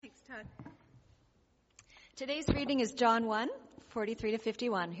Todd. Today's reading is John 1, 43 to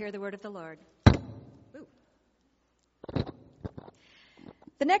 51. Hear the word of the Lord. Ooh.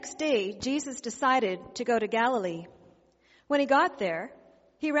 The next day, Jesus decided to go to Galilee. When he got there,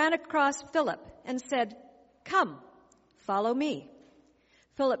 he ran across Philip and said, "Come, follow me."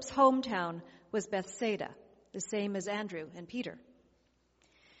 Philip's hometown was Bethsaida, the same as Andrew and Peter.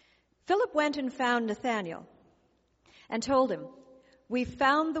 Philip went and found Nathanael and told him, "We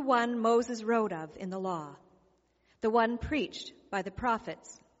found the one Moses wrote of in the law, the one preached by the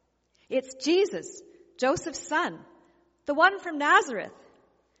prophets. It's Jesus, Joseph's son, the one from Nazareth."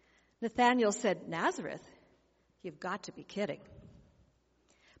 Nathanael said, "Nazareth? You've got to be kidding."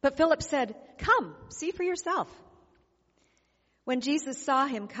 But Philip said, "Come, see for yourself." When Jesus saw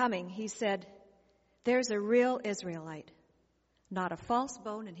him coming, he said, "There's a real Israelite, not a false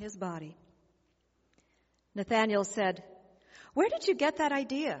bone in his body." Nathanael said, "Where did you get that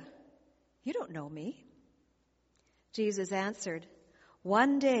idea? You don't know me." Jesus answered,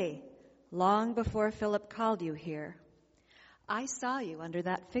 "One day, long before Philip called you here, I saw you under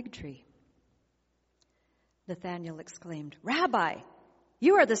that fig tree." Nathanael exclaimed, "Rabbi,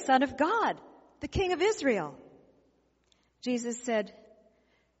 you are the Son of God, the King of Israel." Jesus said,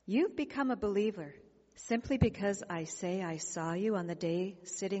 "You've become a believer simply because I say I saw you on the day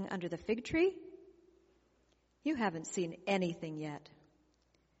sitting under the fig tree? You haven't seen anything yet.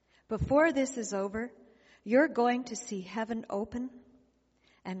 Before this is over, you're going to see heaven open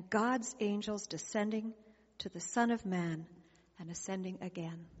and God's angels descending to the Son of Man and ascending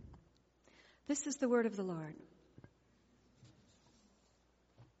again." This is the word of the Lord.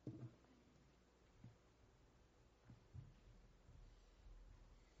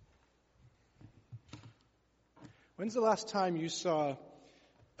 When's the last time you saw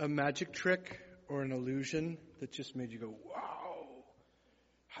a magic trick or an illusion that just made you go, "Wow,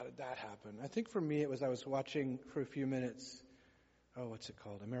 how did that happen?" I think for me it was I was watching for a few minutes, what's it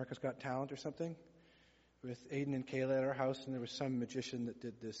called? America's Got Talent or something? With Aiden and Kayla at our house, and there was some magician that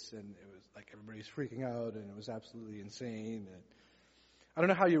did this, and it was like everybody's freaking out, and it was absolutely insane. And I don't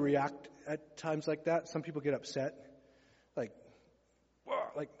know how you react at times like that. Some people get upset, like,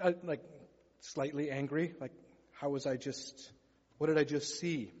 whoa, like slightly angry, like, what did I just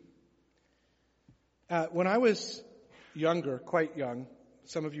see? When I was younger, quite young,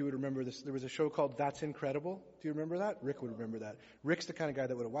 some of you would remember this, there was a show called That's Incredible. Do you remember that? Rick would remember that. Rick's the kind of guy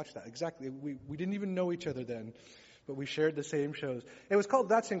that would have watched that. Exactly. We didn't even know each other then, but we shared the same shows. It was called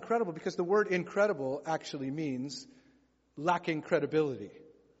That's Incredible because the word incredible actually means lacking credibility,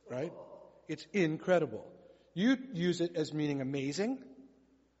 right? It's incredible. You use it as meaning amazing,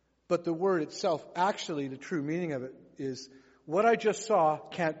 but the word itself, actually the true meaning of it is what I just saw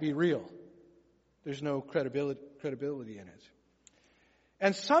can't be real. There's no credibility in it.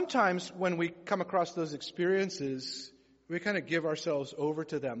 And sometimes when we come across those experiences, we kind of give ourselves over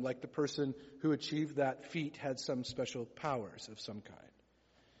to them, like the person who achieved that feat had some special powers of some kind.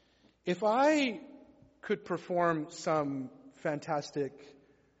 If I could perform some fantastic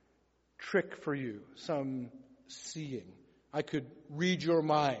trick for you, some seeing, I could read your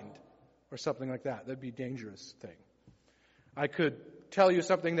mind or something like that. That'd be a dangerous thing. I could tell you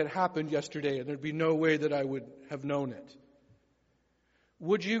something that happened yesterday and there'd be no way that I would have known it.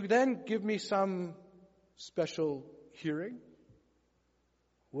 Would you then give me some special hearing?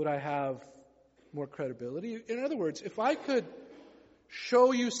 Would I have more credibility? In other words, if I could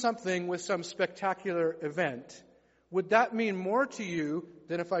show you something with some spectacular event, would that mean more to you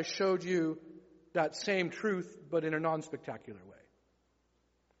than if I showed you that same truth but in a non-spectacular way?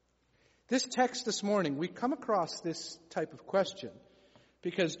 This text this morning, we come across this type of question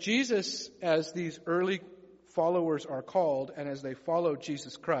because Jesus, as these early followers are called, and as they follow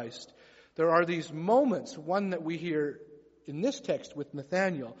Jesus Christ, there are these moments, one that we hear in this text with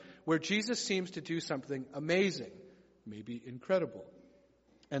Nathanael, where Jesus seems to do something amazing, maybe incredible,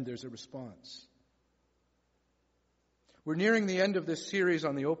 and there's a response. We're nearing the end of this series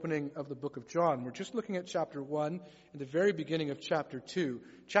on the opening of the book of John. We're just looking at chapter 1 and the very beginning of chapter 2.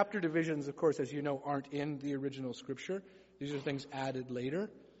 Chapter divisions, of course, as you know, aren't in the original scripture. These are things added later.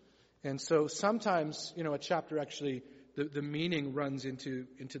 And so sometimes, a chapter actually, the meaning runs into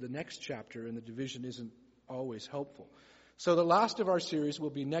the next chapter, and the division isn't always helpful. So the last of our series will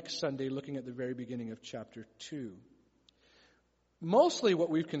be next Sunday, looking at the very beginning of chapter 2. Mostly what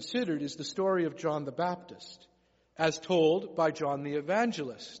we've considered is the story of John the Baptist, as told by John the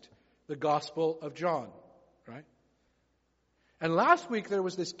Evangelist, the Gospel of John, right? And last week there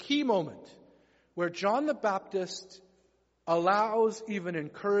was this key moment where John the Baptist allows, even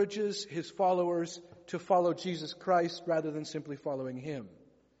encourages his followers to follow Jesus Christ rather than simply following him.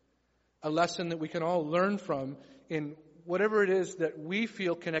 a lesson that we can all learn from in whatever it is that we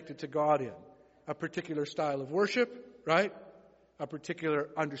feel connected to God in. A particular style of worship, right? A particular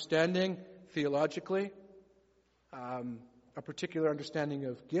understanding theologically. A particular understanding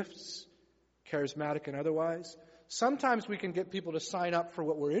of gifts, charismatic and otherwise. Sometimes we can get people to sign up for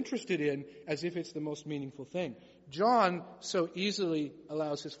what we're interested in as if it's the most meaningful thing. John so easily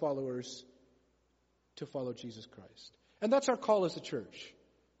allows his followers to follow Jesus Christ. And that's our call as a church,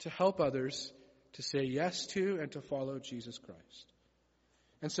 to help others to say yes to and to follow Jesus Christ.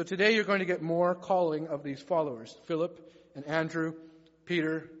 And so today you're going to get more calling of these followers, Philip and Andrew,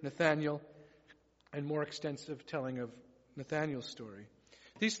 Peter, Nathaniel, and more extensive telling of Nathaniel's story.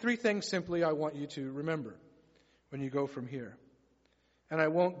 These three things simply I want you to remember when you go from here. And I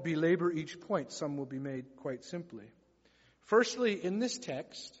won't belabor each point. Some will be made quite simply. Firstly, in this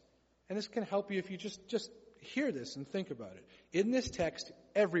text, and this can help you if you just hear this and think about it. In this text,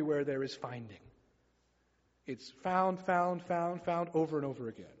 everywhere there is finding. It's found over and over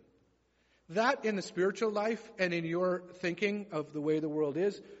again. That in the spiritual life and in your thinking of the way the world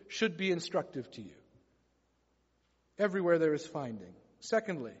is should be instructive to you. Everywhere there is finding.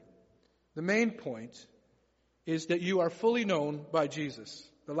 Secondly, the main point is that you are fully known by Jesus.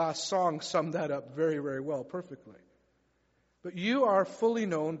 The last song summed that up very, very well, perfectly. But you are fully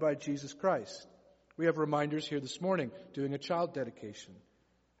known by Jesus Christ. We have reminders here this morning, doing a child dedication.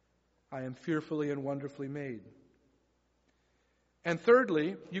 I am fearfully and wonderfully made. And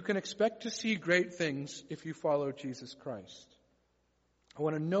thirdly, you can expect to see great things if you follow Jesus Christ. I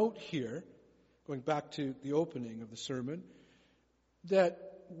want to note here, going back to the opening of the sermon, that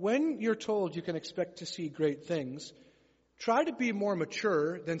when you're told you can expect to see great things, try to be more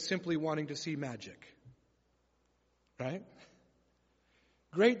mature than simply wanting to see magic. Right?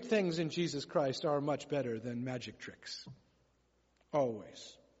 Great things in Jesus Christ are much better than magic tricks.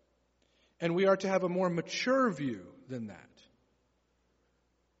 Always. And we are to have a more mature view than that.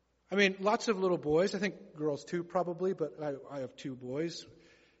 I mean, lots of little boys, I think girls too probably, but I have two boys.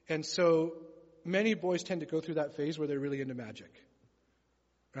 And so many boys tend to go through that phase where they're really into magic.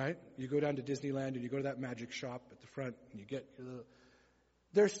 Right? You go down to Disneyland and you go to that magic shop at the front and you get your little...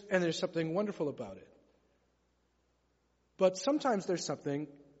 There's something wonderful about it. But sometimes there's something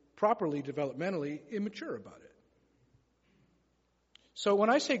properly, developmentally immature about it. So when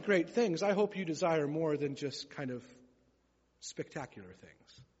I say great things, I hope you desire more than just kind of spectacular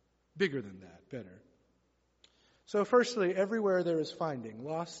things. Bigger than that, better. So firstly, everywhere there is finding,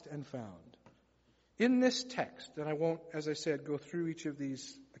 lost and found. In this text, and I won't, as I said, go through each of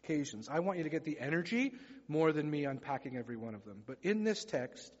these occasions. I want you to get the energy more than me unpacking every one of them. But in this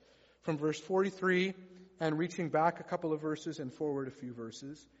text, from verse 43 and reaching back a couple of verses and forward a few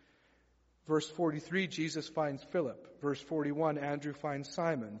verses, verse 43, Jesus finds Philip. Verse 41, Andrew finds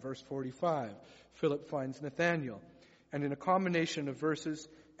Simon. Verse 45, Philip finds Nathaniel. And in a combination of verses,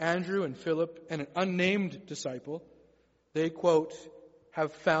 Andrew and Philip and an unnamed disciple, they, quote,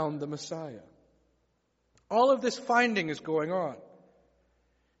 have found the Messiah. All of this finding is going on.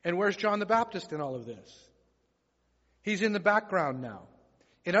 And where's John the Baptist in all of this? He's in the background now.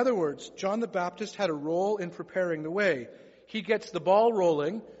 In other words, John the Baptist had a role in preparing the way. He gets the ball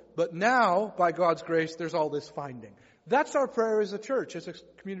rolling, but now, by God's grace, there's all this finding. That's our prayer as a church, as a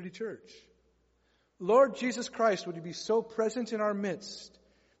community church. Lord Jesus Christ, would you be so present in our midst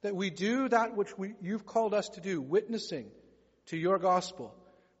that we do that which you've called us to do, witnessing to your gospel.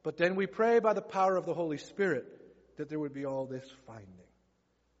 But then we pray by the power of the Holy Spirit that there would be all this finding.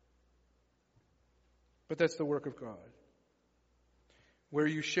 But that's the work of God. Where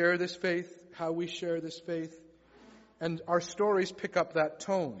you share this faith, how we share this faith, and our stories pick up that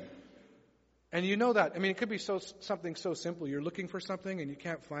tone. And you know that. I mean, it could be something so simple. You're looking for something and you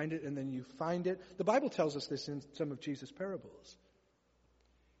can't find it, and then you find it. The Bible tells us this in some of Jesus' parables.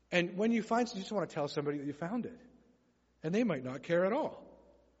 And when you find something, you just want to tell somebody that you found it. And they might not care at all.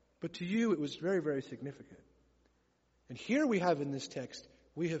 But to you, it was very, very significant. And here we have in this text,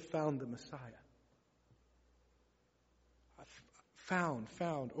 we have found the Messiah.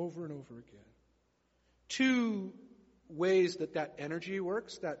 Found, over and over again. Two ways that energy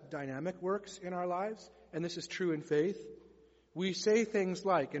works, that dynamic works in our lives, and this is true in faith. We say things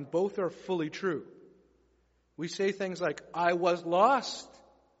like, and both are fully true. We say things like, I was lost,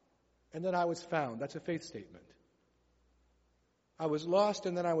 and then I was found. That's a faith statement. I was lost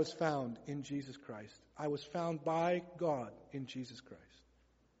and then I was found in Jesus Christ. I was found by God in Jesus Christ.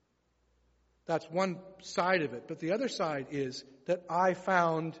 That's one side of it. But the other side is that I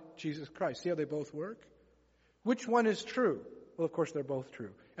found Jesus Christ. See how they both work? Which one is true? Well, of course, they're both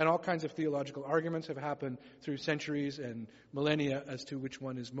true. And all kinds of theological arguments have happened through centuries and millennia as to which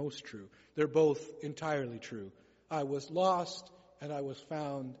one is most true. They're both entirely true. I was lost and I was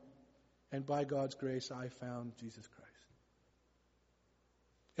found, and by God's grace I found Jesus Christ.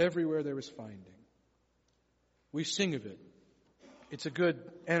 Everywhere there was finding. We sing of it. It's a good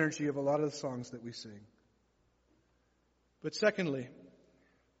energy of a lot of the songs that we sing. But secondly,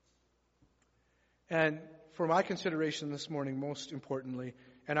 and for my consideration this morning, most importantly,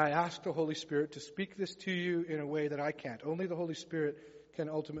 and I ask the Holy Spirit to speak this to you in a way that I can't. Only the Holy Spirit can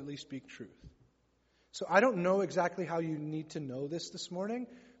ultimately speak truth. So I don't know exactly how you need to know this morning,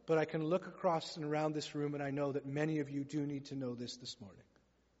 but I can look across and around this room and I know that many of you do need to know this morning.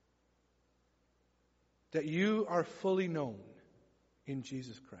 That you are fully known in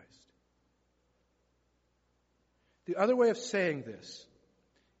Jesus Christ. The other way of saying this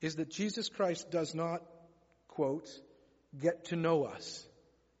is that Jesus Christ does not, quote, get to know us.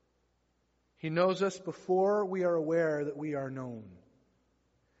 He knows us before we are aware that we are known.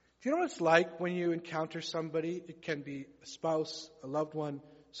 Do you know what it's like when you encounter somebody? It can be a spouse, a loved one,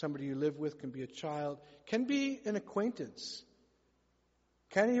 somebody you live with, can be a child, can be an acquaintance.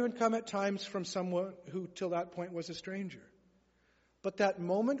 Can even come at times from someone who till that point was a stranger. But that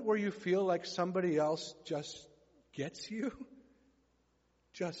moment where you feel like somebody else just gets you,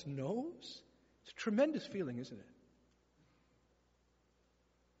 just knows, it's a tremendous feeling, isn't it?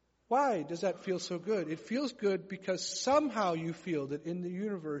 Why does that feel so good? It feels good because somehow you feel that in the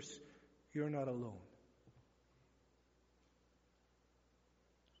universe you're not alone.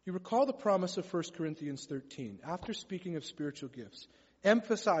 You recall the promise of 1 Corinthians 13, after speaking of spiritual gifts,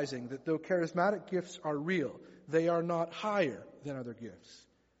 emphasizing that though charismatic gifts are real, they are not higher than other gifts.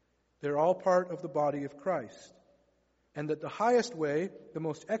 They're all part of the body of Christ. And that the highest way, the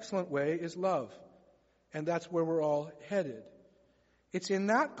most excellent way, is love. And that's where we're all headed. It's in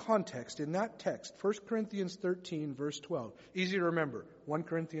that context, in that text, 1 Corinthians 13, verse 12. Easy to remember, 1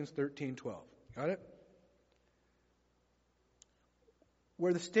 Corinthians 13, 12. Got it?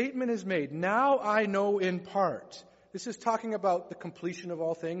 Where the statement is made, now I know in part. This is talking about the completion of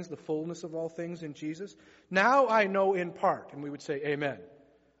all things, the fullness of all things in Jesus. Now I know in part. And we would say, amen.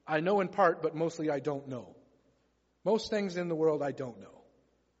 I know in part, but mostly I don't know. Most things in the world I don't know.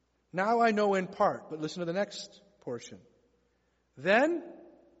 Now I know in part, but listen to the next portion. Then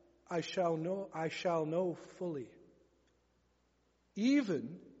I shall know fully,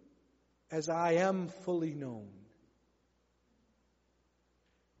 even as I am fully known.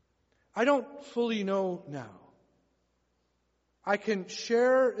 I don't fully know now. I can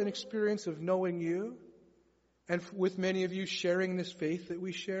share an experience of knowing you, and with many of you sharing this faith that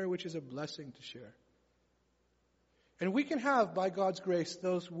we share, which is a blessing to share. And we can have, by God's grace,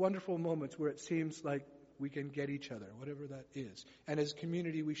 those wonderful moments where it seems like we can get each other, whatever that is. And as a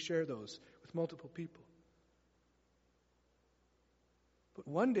community, we share those with multiple people. But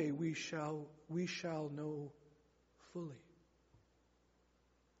one day we shall know fully.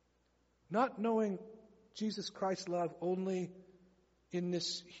 Not knowing Jesus Christ's love only in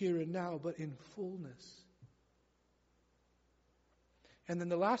this here and now, but in fullness. And then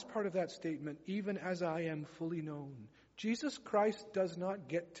the last part of that statement, even as I am fully known. Jesus Christ does not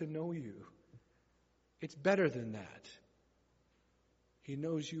get to know you. It's better than that. He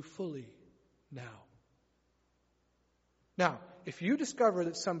knows you fully now. Now, if you discover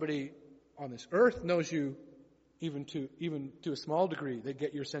that somebody on this earth knows you even to a small degree, they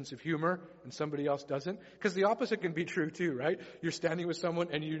get your sense of humor and somebody else doesn't, because the opposite can be true too, right? You're standing with someone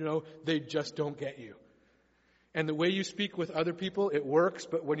and you know they just don't get you. And the way you speak with other people, it works,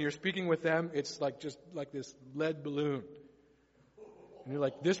 but when you're speaking with them, it's like just like this lead balloon. And you're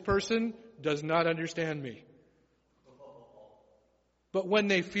like, this person does not understand me. But when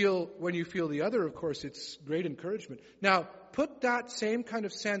you feel the other, of course, it's great encouragement. Now, put that same kind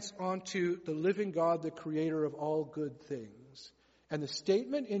of sense onto the living God, the creator of all good things. And the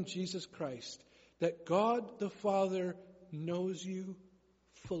statement in Jesus Christ that God the Father knows you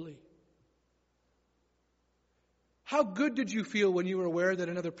fully. How good did you feel when you were aware that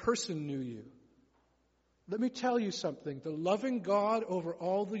another person knew you? Let me tell you something. The loving God over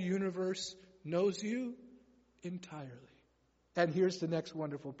all the universe knows you entirely. And here's the next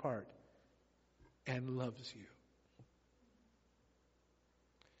wonderful part. And loves you.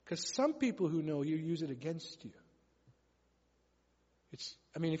 Because some people who know you use it against you.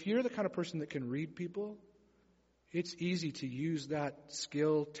 If you're the kind of person that can read people, it's easy to use that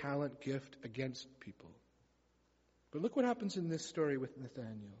skill, talent, gift against people. But look what happens in this story with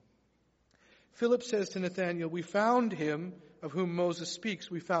Nathanael. Philip says to Nathanael, we found him of whom Moses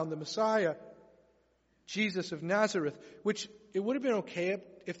speaks. We found the Messiah, Jesus of Nazareth, which it would have been okay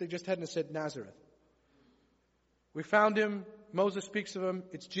if they just hadn't said Nazareth. We found him. Moses speaks of him.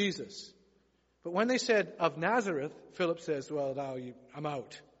 It's Jesus. But when they said of Nazareth, Philip says, well, now I'm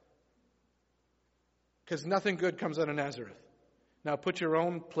out. Because nothing good comes out of Nazareth. Now put your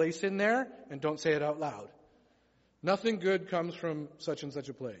own place in there and don't say it out loud. Nothing good comes from such and such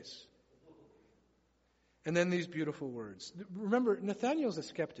a place. And then these beautiful words. Remember, Nathanael's a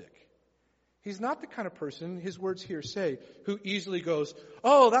skeptic. He's not the kind of person, his words here say, who easily goes,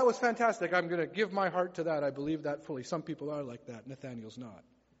 oh, that was fantastic. I'm going to give my heart to that. I believe that fully. Some people are like that. Nathanael's not.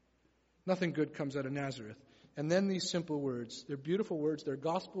 Nothing good comes out of Nazareth. And then these simple words. They're beautiful words. They're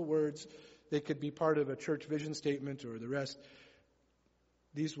gospel words. They could be part of a church vision statement or the rest.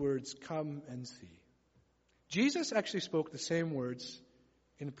 These words, come and see. Jesus actually spoke the same words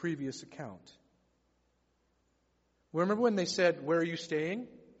in a previous account. Remember when they said, where are you staying?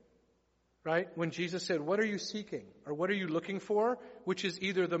 Right? When Jesus said, what are you seeking? Or what are you looking for? Which is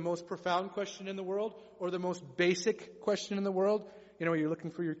either the most profound question in the world or the most basic question in the world. You know, you're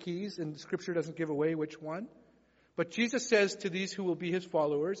looking for your keys and Scripture doesn't give away which one. But Jesus says to these who will be his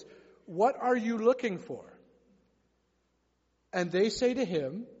followers, what are you looking for? And they say to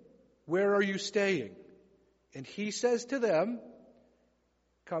him, where are you staying? And he says to them,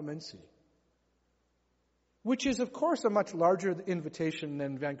 come and see. Which is, of course, a much larger invitation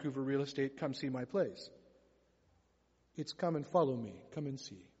than Vancouver Real Estate, come see my place. It's come and follow me, come and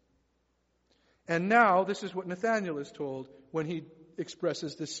see. And now, this is what Nathanael is told when he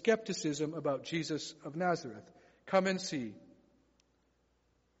expresses the skepticism about Jesus of Nazareth. Come and see.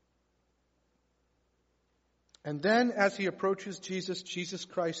 And then, as he approaches Jesus, Jesus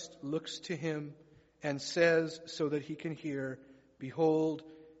Christ looks to him and says, so that he can hear, behold,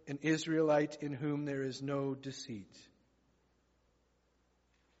 an Israelite in whom there is no deceit.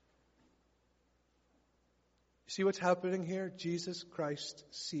 See what's happening here? Jesus Christ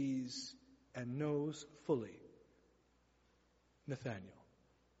sees and knows fully Nathanael.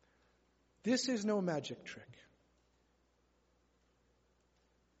 This is no magic trick.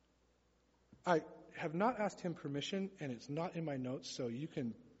 I have not asked him permission, and it's not in my notes, so you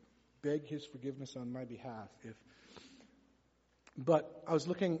can beg his forgiveness on my behalf. But I was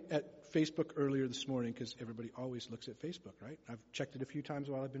looking at Facebook earlier this morning, because everybody always looks at Facebook, right? I've checked it a few times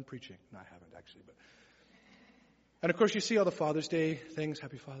while I've been preaching. No, I haven't actually. And of course you see all the Father's Day things.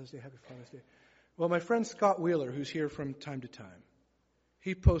 Happy Father's Day, Happy Father's Day. Well, my friend Scott Wheeler, who's here from time to time,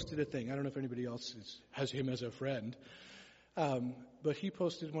 he posted a thing. I don't know if anybody else has him as a friend. But he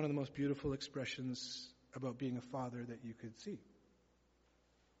posted one of the most beautiful expressions about being a father that you could see.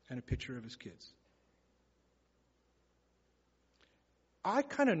 And a picture of his kids. I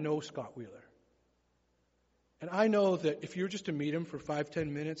kind of know Scott Wheeler. And I know that if you were just to meet him for 5-10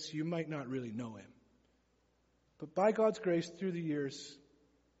 minutes, you might not really know him. But by God's grace, through the years,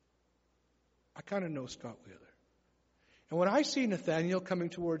 I kind of know Scott Wheeler. And when I see Nathanael coming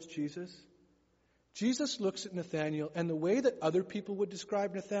towards Jesus, Jesus looks at Nathanael, and the way that other people would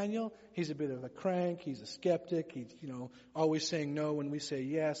describe Nathanael, he's a bit of a crank, he's a skeptic, he's, always saying no when we say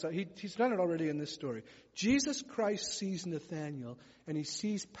yes. He's done it already in this story. Jesus Christ sees Nathanael, and he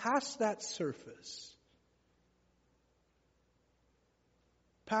sees past that surface,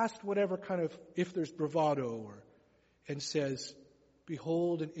 past whatever kind of, if there's bravado, and says,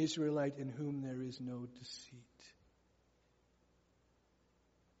 behold an Israelite in whom there is no deceit.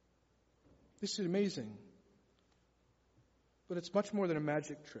 This is amazing. But it's much more than a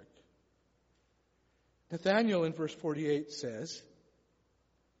magic trick. Nathanael in verse 48 says,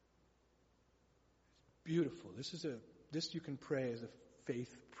 beautiful. This you can pray as a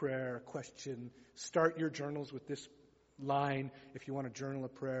faith prayer, question. Start your journals with this line if you want to journal a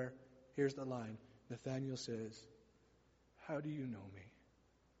prayer. Here's the line. Nathanael says, how do you know me?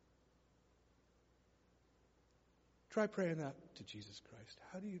 Try praying that to Jesus Christ.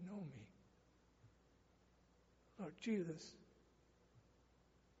 How do you know me? Lord Jesus,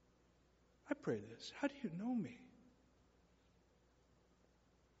 I pray this. How do you know me?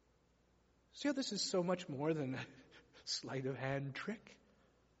 See how this is so much more than a sleight of hand trick?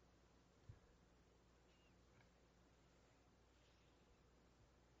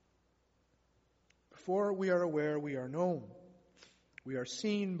 Before we are aware, we are known. We are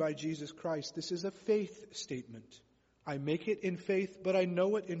seen by Jesus Christ. This is a faith statement. I make it in faith, but I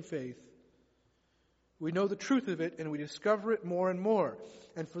know it in faith. We know the truth of it, and we discover it more and more.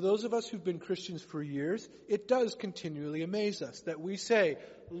 And for those of us who've been Christians for years, it does continually amaze us that we say,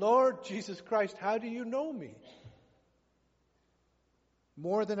 Lord Jesus Christ, how do you know me?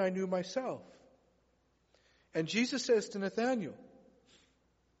 More than I knew myself. And Jesus says to Nathanael,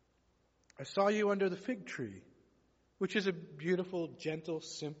 I saw you under the fig tree which is a beautiful, gentle,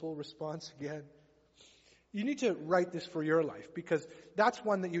 simple response again. You need to write this for your life, because that's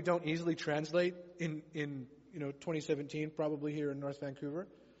one that you don't easily translate in 2017, probably here in North Vancouver.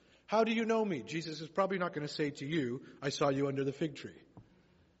 How do you know me? Jesus is probably not going to say to you, I saw you under the fig tree.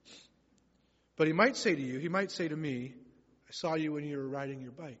 But he might say to you, he might say to me, I saw you when you were riding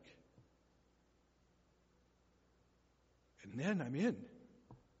your bike. And then I'm in.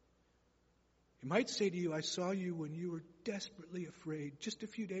 He might say to you, I saw you when you were desperately afraid just a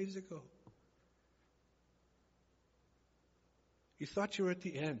few days ago. You thought you were at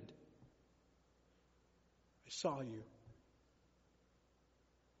the end. I saw you.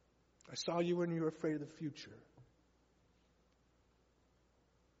 I saw you when you were afraid of the future.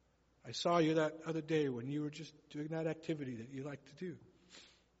 I saw you that other day when you were just doing that activity that you like to do.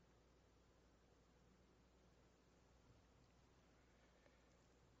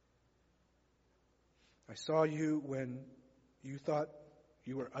 I saw you when you thought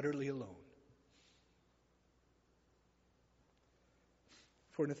you were utterly alone.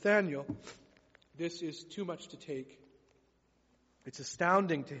 For Nathanael, this is too much to take. It's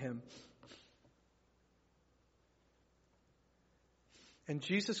astounding to him. And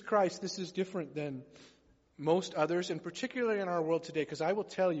Jesus Christ, this is different than most others, and particularly in our world today, because I will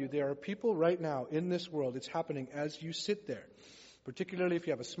tell you, there are people right now in this world, it's happening as you sit there, particularly if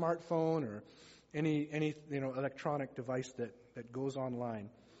you have a smartphone or any electronic device that goes online.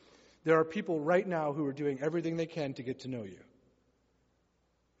 There are people right now who are doing everything they can to get to know you.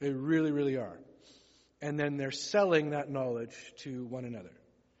 They really, really are. And then they're selling that knowledge to one another.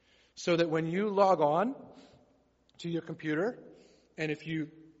 So that when you log on to your computer, and if you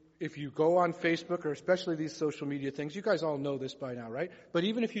go on Facebook, or especially these social media things, you guys all know this by now, right? But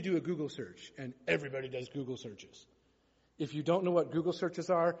even if you do a Google search, and everybody does Google searches, if you don't know what Google searches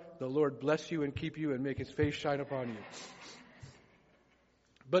are, the Lord bless you and keep you and make his face shine upon you.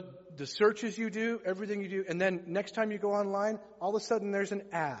 But the searches you do, everything you do, and then next time you go online, all of a sudden there's an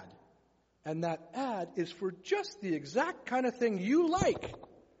ad. And that ad is for just the exact kind of thing you like.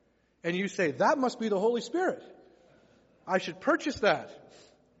 And you say, that must be the Holy Spirit. I should purchase that.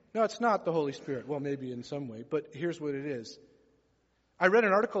 No, it's not the Holy Spirit. Well, maybe in some way, but here's what it is. I read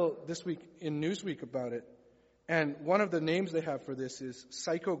an article this week in Newsweek about it, and one of the names they have for this is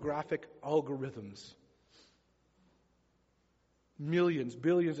psychographic algorithms. Millions,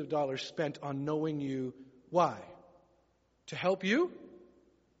 billions of dollars spent on knowing you. Why? To help you?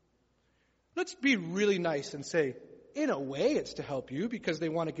 Let's be really nice and say, in a way it's to help you because they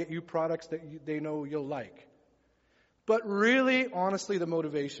want to get you products that they know you'll like. But really, honestly, the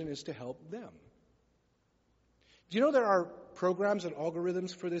motivation is to help them. Do you know there are programs and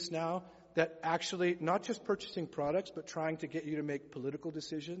algorithms for this now that actually, not just purchasing products, but trying to get you to make political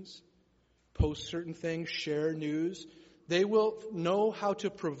decisions, post certain things, share news. They will know how to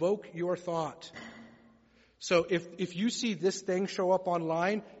provoke your thought. So if you see this thing show up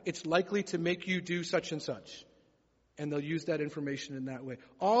online, it's likely to make you do such and such. And they'll use that information in that way.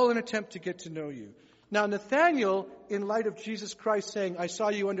 All in an attempt to get to know you. Now, Nathanael, in light of Jesus Christ saying, I saw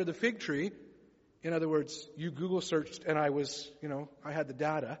you under the fig tree, in other words, you Google searched and I had the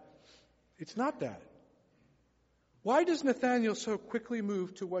data. It's not that. Why does Nathanael so quickly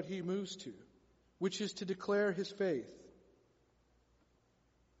move to what he moves to, which is to declare his faith?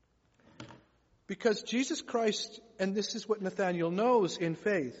 Because Jesus Christ, and this is what Nathanael knows in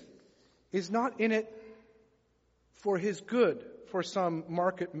faith, is not in it for his good, for some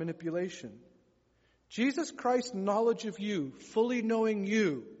market manipulation. Jesus Christ's knowledge of you, fully knowing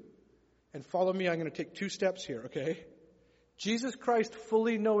you, and follow me, I'm going to take 2 steps here, okay? Jesus Christ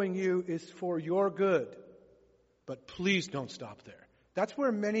fully knowing you is for your good. But please don't stop there. That's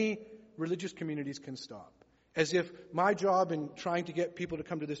where many religious communities can stop. As if my job in trying to get people to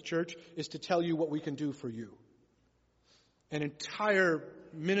come to this church is to tell you what we can do for you. And entire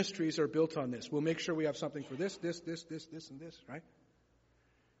ministries are built on this. We'll make sure we have something for this, and this, right?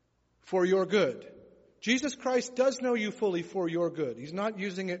 For your good. Jesus Christ does know you fully for your good. He's not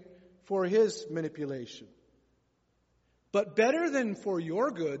using it for his manipulation. But better than for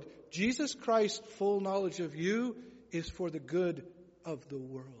your good, Jesus Christ's full knowledge of you is for the good of the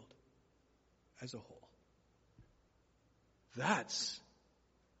world as a whole. That's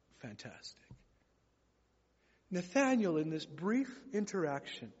fantastic. Nathanael, in this brief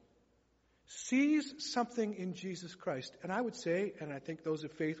interaction, sees something in Jesus Christ. And I would say, and I think those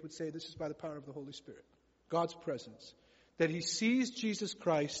of faith would say, this is by the power of the Holy Spirit, God's presence, that he sees Jesus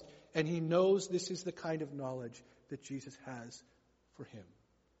Christ and he knows this is the kind of knowledge that Jesus has for him.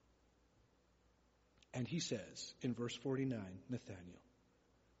 And he says in verse 49, Nathanael,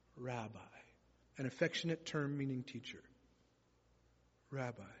 Rabbi, an affectionate term meaning teacher.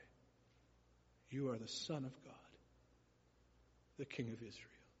 Rabbi, you are the Son of God, the King of Israel.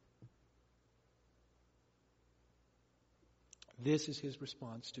 This is his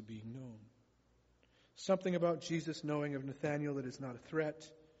response to being known. Something about Jesus knowing of Nathanael that is not a threat,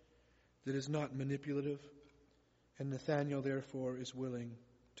 that is not manipulative, and Nathanael therefore is willing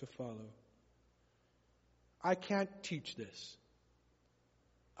to follow. I can't teach this.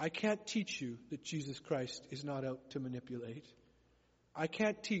 I can't teach you that Jesus Christ is not out to manipulate. I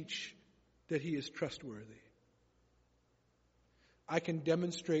can't teach that he is trustworthy. I can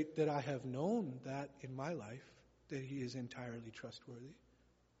demonstrate that I have known that in my life, that he is entirely trustworthy.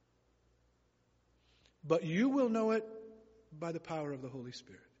 But you will know it by the power of the Holy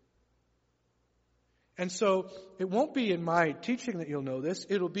Spirit. And so it won't be in my teaching that you'll know this.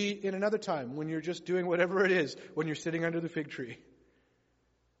 It'll be in another time when you're just doing whatever it is, when you're sitting under the fig tree.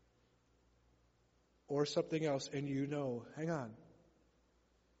 Or something else, and you know, hang on,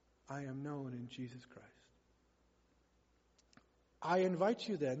 I am known in Jesus Christ. I invite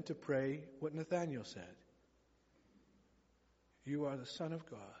you then to pray what Nathanael said. You are the Son of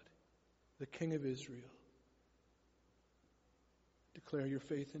God, the King of Israel. Declare your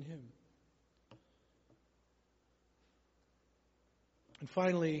faith in him. And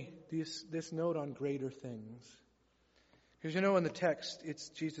finally, this note on greater things. Because you know in the text,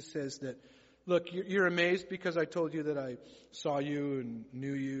 Jesus says that, look, you're amazed because I told you that I saw you and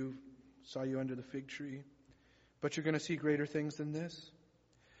knew you, saw you under the fig tree. But you're going to see greater things than this.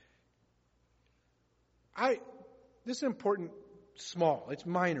 This is important, small, it's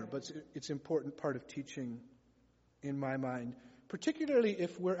minor, but it's an important part of teaching in my mind. Particularly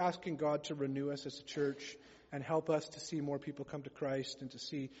if we're asking God to renew us as a church and help us to see more people come to Christ and to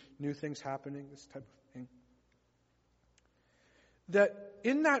see new things happening, this type of thing. That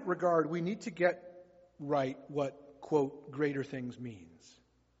in that regard, we need to get right what, quote, greater things means.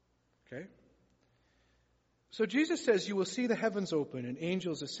 Okay? So Jesus says, you will see the heavens open and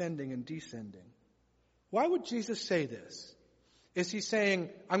angels ascending and descending. Why would Jesus say this? Is he saying,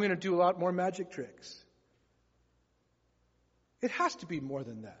 I'm going to do a lot more magic tricks? It has to be more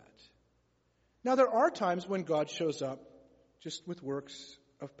than that. Now, there are times when God shows up just with works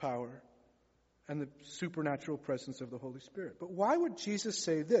of power and the supernatural presence of the Holy Spirit. But why would Jesus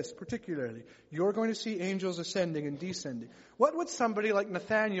say this particularly? You're going to see angels ascending and descending. What would somebody like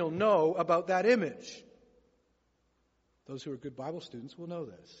Nathanael know about that image? Those who are good Bible students will know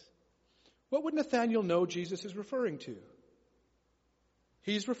this. What would Nathanael know Jesus is referring to?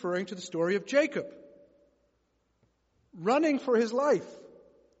 He's referring to the story of Jacob, running for his life,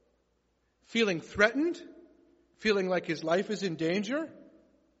 feeling threatened, feeling like his life is in danger,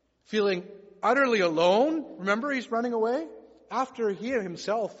 feeling utterly alone. Remember, he's running away after he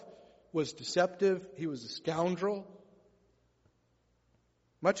himself was deceptive. He was a scoundrel.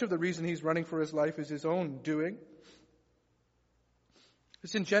 Much of the reason he's running for his life is his own doing.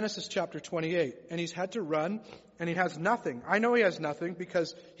 It's in Genesis chapter 28, and he's had to run, and he has nothing. I know he has nothing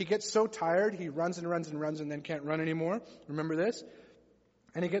because he gets so tired, he runs and runs and runs and then can't run anymore. Remember this?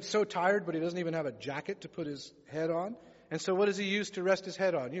 And he gets so tired, but he doesn't even have a jacket to put his head on. And so what does he use to rest his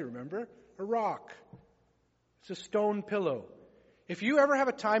head on? You remember? A rock. It's a stone pillow. If you ever have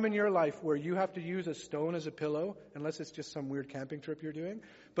a time in your life where you have to use a stone as a pillow, unless it's just some weird camping trip you're doing,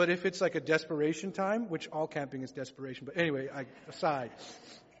 but if it's like a desperation time, which all camping is desperation, but anyway, aside.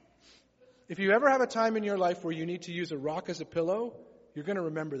 If you ever have a time in your life where you need to use a rock as a pillow, you're going to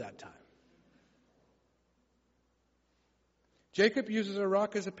remember that time. Jacob uses a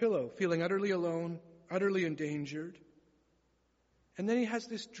rock as a pillow, feeling utterly alone, utterly endangered. And then he has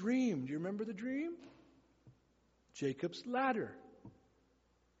this dream. Do you remember the dream? Jacob's ladder.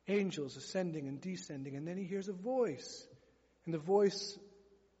 Angels ascending and descending. And then he hears a voice. And the voice,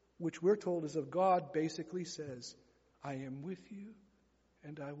 which we're told is of God, basically says, I am with you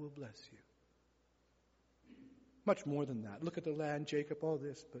and I will bless you. Much more than that. Look at the land, Jacob, all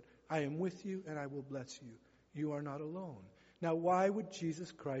this. But I am with you and I will bless you. You are not alone. Now, why would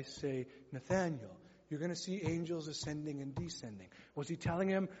Jesus Christ say, Nathanael, you're going to see angels ascending and descending? Was he telling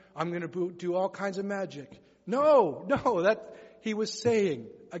him, I'm going to do all kinds of magic? No, that he was saying,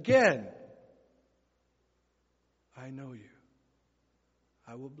 again, I know you.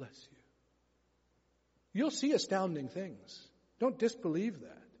 I will bless you. You'll see astounding things. Don't disbelieve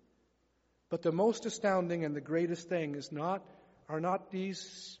that. But the most astounding and the greatest thing are not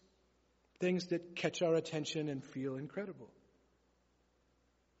these things that catch our attention and feel incredible.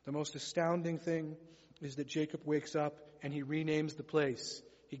 The most astounding thing is that Jacob wakes up and he renames the place.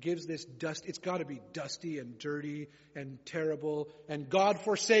 He gives this dust. It's got to be dusty and dirty and terrible and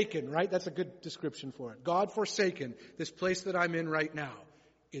God-forsaken, right? That's a good description for it. God-forsaken. This place that I'm in right now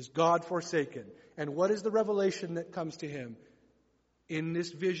is God-forsaken. And what is the revelation that comes to him in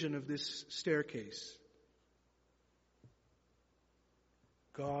this vision of this staircase?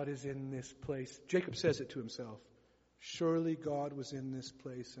 God is in this place. Jacob says it to himself. Surely God was in this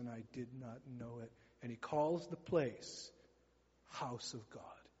place and I did not know it. And he calls the place House of God.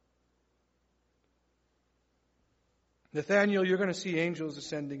 Nathanael, you're going to see angels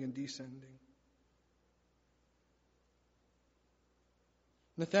ascending and descending.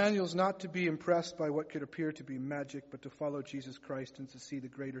 Nathanael's not to be impressed by what could appear to be magic, but to follow Jesus Christ and to see the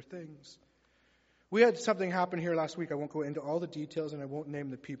greater things. We had something happen here last week. I won't go into all the details and I won't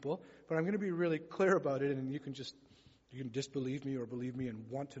name the people, but I'm going to be really clear about it, and you can disbelieve me or believe me and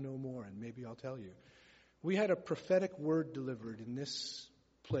want to know more, and maybe I'll tell you. We had a prophetic word delivered in this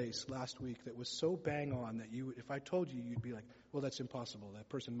place last week that was so bang on that if I told you, you'd be like, well, that's impossible. That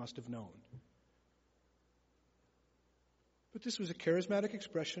person must have known. But this was a charismatic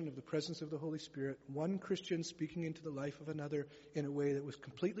expression of the presence of the Holy Spirit, one Christian speaking into the life of another in a way that was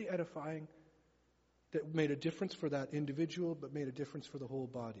completely edifying, that made a difference for that individual, but made a difference for the whole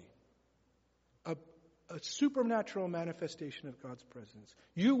body. A supernatural manifestation of God's presence.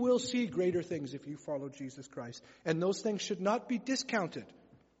 You will see greater things if you follow Jesus Christ. And those things should not be discounted.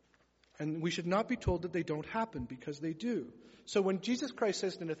 And we should not be told that they don't happen, because they do. So when Jesus Christ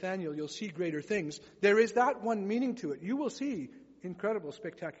says to Nathanael, you'll see greater things, there is that one meaning to it. You will see incredible,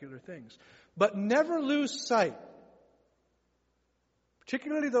 spectacular things. But never lose sight,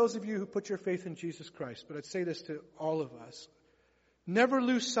 particularly those of you who put your faith in Jesus Christ, but I'd say this to all of us, never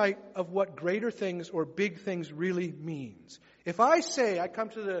lose sight of what greater things or big things really means. If I come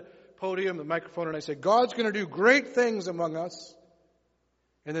to the podium, the microphone, and I say, God's going to do great things among us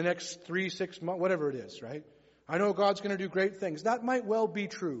in the next 3-6 months, whatever it is, right? I know God's going to do great things. That might well be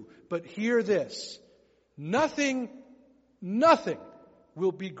true, but hear this. Nothing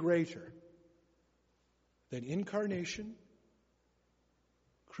will be greater than incarnation,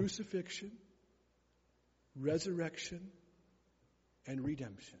 crucifixion, resurrection, and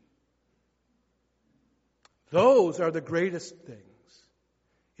redemption. Those are the greatest things.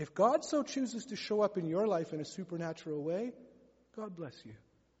 If God so chooses to show up in your life in a supernatural way, God bless you.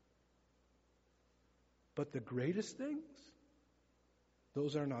 But the greatest things,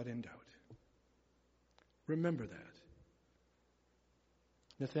 those are not in doubt. Remember that.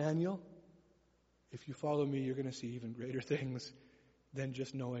 Nathanael, if you follow me, you're going to see even greater things than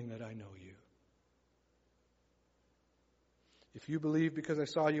just knowing that I know you. If you believe because I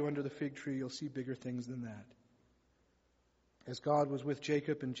saw you under the fig tree, you'll see bigger things than that. As God was with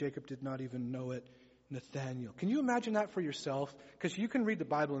Jacob, and Jacob did not even know it, Nathanael. Can you imagine that for yourself? Because you can read the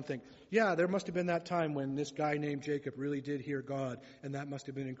Bible and think, yeah, there must have been that time when this guy named Jacob really did hear God, and that must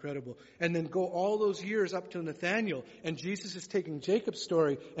have been incredible. And then go all those years up to Nathanael, and Jesus is taking Jacob's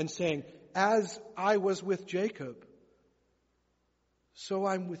story and saying, as I was with Jacob, so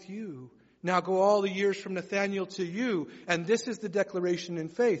I'm with you. Now go all the years from Nathanael to you, and this is the declaration in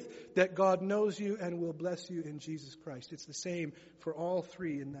faith, that God knows you and will bless you in Jesus Christ. It's the same for all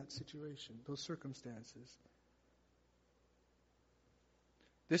three in that situation, those circumstances.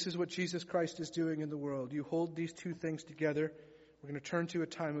 This is what Jesus Christ is doing in the world. You hold these two things together. We're going to turn to a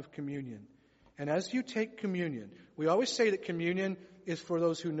time of communion. And as you take communion, we always say that communion is for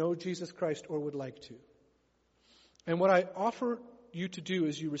those who know Jesus Christ or would like to. And what I offer you to do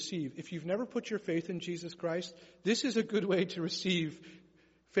as you receive, if you've never put your faith in Jesus Christ, this is a good way to receive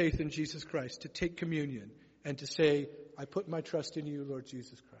faith in Jesus Christ, to take communion and to say, I put my trust in you, Lord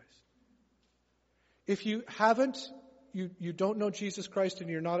Jesus Christ. If you haven't, you don't know Jesus Christ and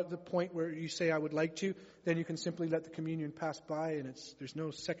you're not at the point where you say, I would like to, then you can simply let the communion pass by, and there's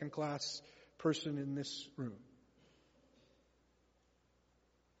no second-class person in this room.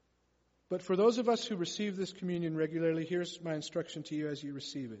 But for those of us who receive this communion regularly, here's my instruction to you as you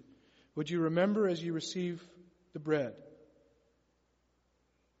receive it. Would you remember as you receive the bread?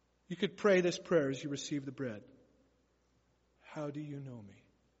 You could pray this prayer as you receive the bread. How do you know me?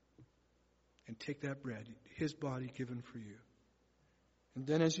 And take that bread, his body given for you. And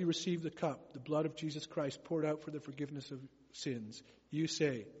then as you receive the cup, the blood of Jesus Christ poured out for the forgiveness of sins, you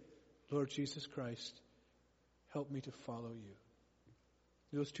say, Lord Jesus Christ, help me to follow you.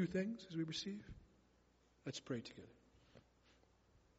 Those two things as we receive. Let's pray together.